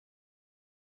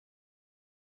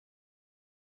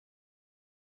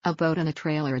A boat and a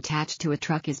trailer attached to a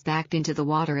truck is backed into the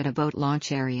water at a boat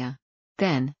launch area.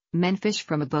 Then, men fish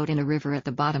from a boat in a river at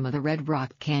the bottom of the Red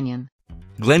Rock Canyon.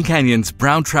 Glen Canyon's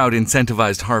brown trout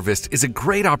incentivized harvest is a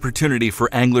great opportunity for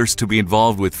anglers to be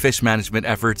involved with fish management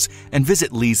efforts and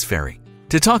visit Lee's Ferry.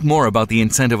 To talk more about the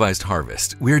incentivized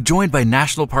harvest, we are joined by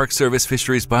National Park Service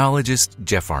fisheries biologist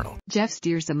Jeff Arnold. Jeff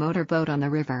steers a motorboat on the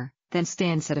river, then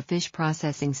stands at a fish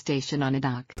processing station on a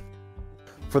dock.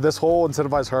 For this whole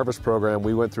incentivized harvest program,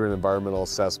 we went through an environmental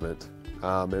assessment.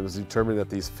 It was determined that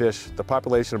these fish, the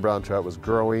population of brown trout was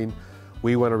growing.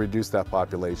 We want to reduce that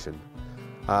population.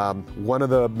 One of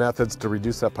the methods to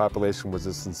reduce that population was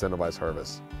this incentivized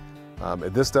harvest.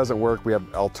 If this doesn't work, we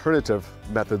have alternative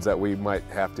methods that we might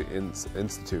have to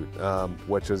institute,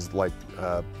 which is like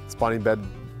spawning bed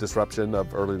disruption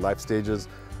of early life stages,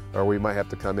 or we might have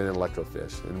to come in and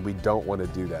electrofish, and we don't want to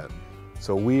do that.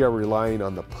 So we are relying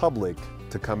on the public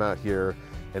to come out here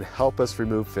and help us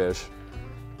remove fish.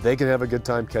 They can have a good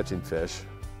time catching fish,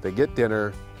 they get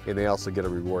dinner, and they also get a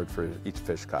reward for each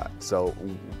fish caught. So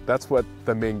that's what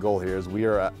the main goal here is. We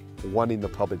are wanting the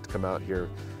public to come out here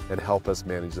and help us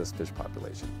manage this fish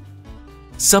population.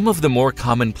 Some of the more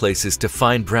common places to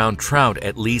find brown trout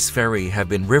at Lee's Ferry have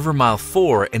been River Mile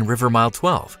 4 and River Mile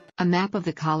 12. A map of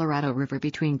the Colorado River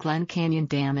between Glen Canyon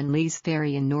Dam and Lee's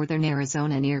Ferry in northern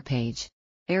Arizona near page.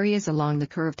 Areas along the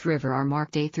curved river are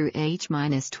marked A through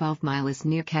H-12 miles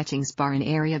near Catchings Bar and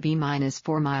Area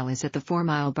B-4 miles at the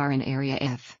 4-mile bar in Area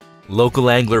F. Local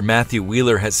angler Matthew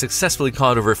Wheeler has successfully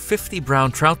caught over 50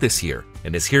 brown trout this year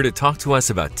and is here to talk to us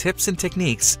about tips and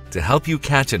techniques to help you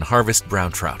catch and harvest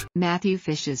brown trout. Matthew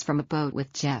fishes from a boat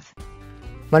with Jeff.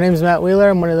 My name is Matt Wheeler.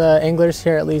 I'm one of the anglers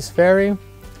here at Lee's Ferry.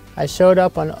 I showed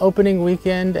up on opening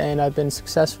weekend and I've been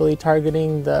successfully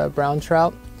targeting the brown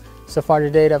trout. So far to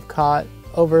date, I've caught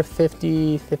over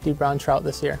 50 brown trout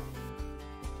this year.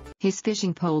 His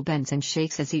fishing pole bends and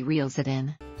shakes as he reels it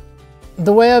in.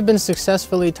 The way I've been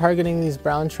successfully targeting these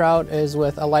brown trout is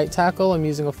with a light tackle. I'm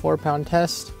using a 4-pound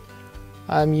test.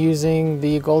 I'm using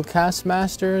the Gold Cast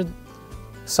Master.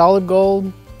 Solid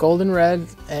gold, golden red,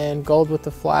 and gold with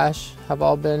the flash have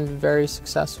all been very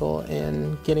successful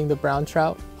in getting the brown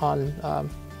trout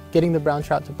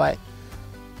to bite.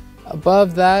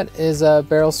 Above that is a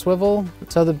barrel swivel.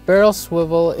 So the barrel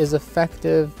swivel is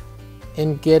effective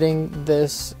in getting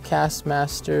this cast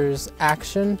master's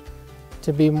action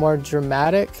to be more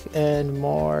dramatic and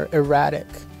more erratic,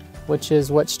 which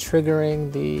is what's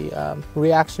triggering the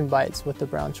reaction bites with the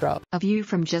brown trout. A view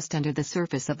from just under the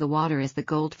surface of the water is the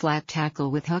gold flat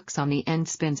tackle with hooks on the end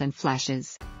spins and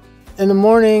flashes. In the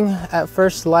morning at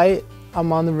first light,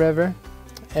 I'm on the river,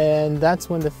 and that's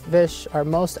when the fish are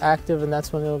most active and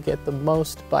that's when they'll get the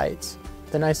most bites.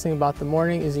 The nice thing about the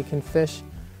morning is you can fish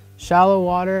shallow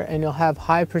water and you'll have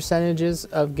high percentages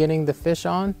of getting the fish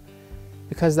on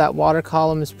because that water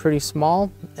column is pretty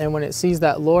small, and when it sees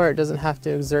that lure it doesn't have to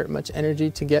exert much energy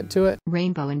to get to it.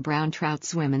 Rainbow and brown trout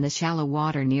swim in the shallow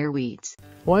water near weeds.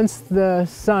 Once the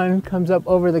sun comes up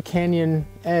over the canyon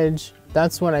edge,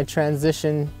 that's when I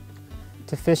transition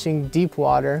to fishing deep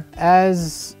water.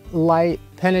 As light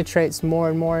penetrates more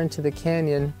and more into the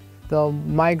canyon, they'll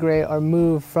migrate or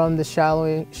move from the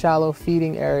shallow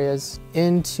feeding areas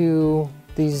into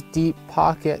these deep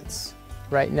pockets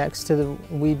right next to the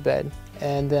weed bed.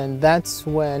 And then that's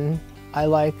when I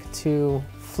like to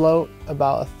float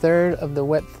about 1/3 of the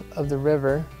width of the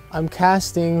river. I'm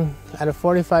casting at a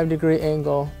 45-degree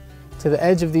angle to the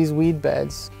edge of these weed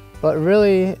beds, but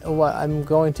really what I'm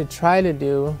going to try to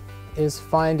do is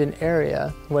find an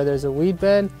area where there's a weed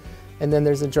bed and then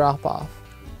there's a drop-off.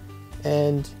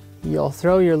 And you'll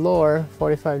throw your lure,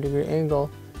 45-degree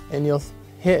angle, and you'll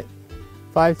hit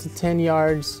 5 to 10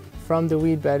 yards from the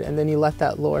weed bed, and then you let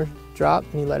that lure drop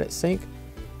and you let it sink.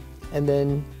 And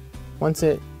then once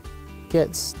it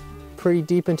gets pretty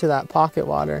deep into that pocket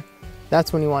water,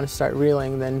 that's when you want to start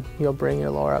reeling. Then you'll bring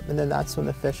your lure up, and then that's when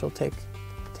the fish will take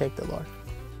the lure.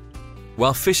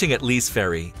 While fishing at Lee's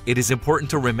Ferry, it is important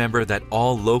to remember that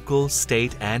all local,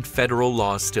 state, and federal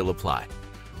laws still apply.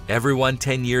 Everyone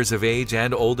 10 years of age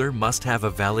and older must have a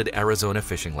valid Arizona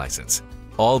fishing license.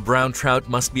 All brown trout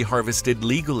must be harvested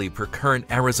legally per current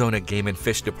Arizona Game and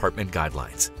Fish Department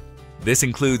guidelines. This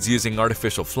includes using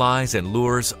artificial flies and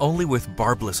lures only with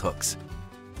barbless hooks.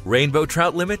 Rainbow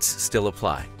trout limits still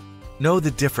apply. Know the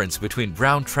difference between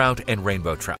brown trout and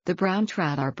rainbow trout. The brown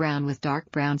trout are brown with dark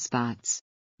brown spots.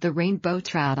 The rainbow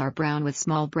trout are brown with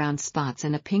small brown spots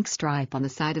and a pink stripe on the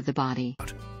side of the body.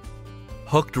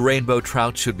 Hooked rainbow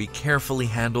trout should be carefully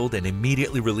handled and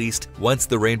immediately released once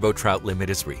the rainbow trout limit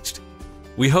is reached.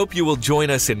 We hope you will join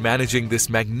us in managing this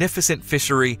magnificent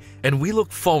fishery, and we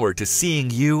look forward to seeing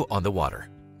you on the water.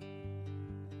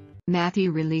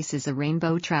 Matthew releases a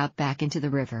rainbow trout back into the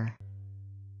river.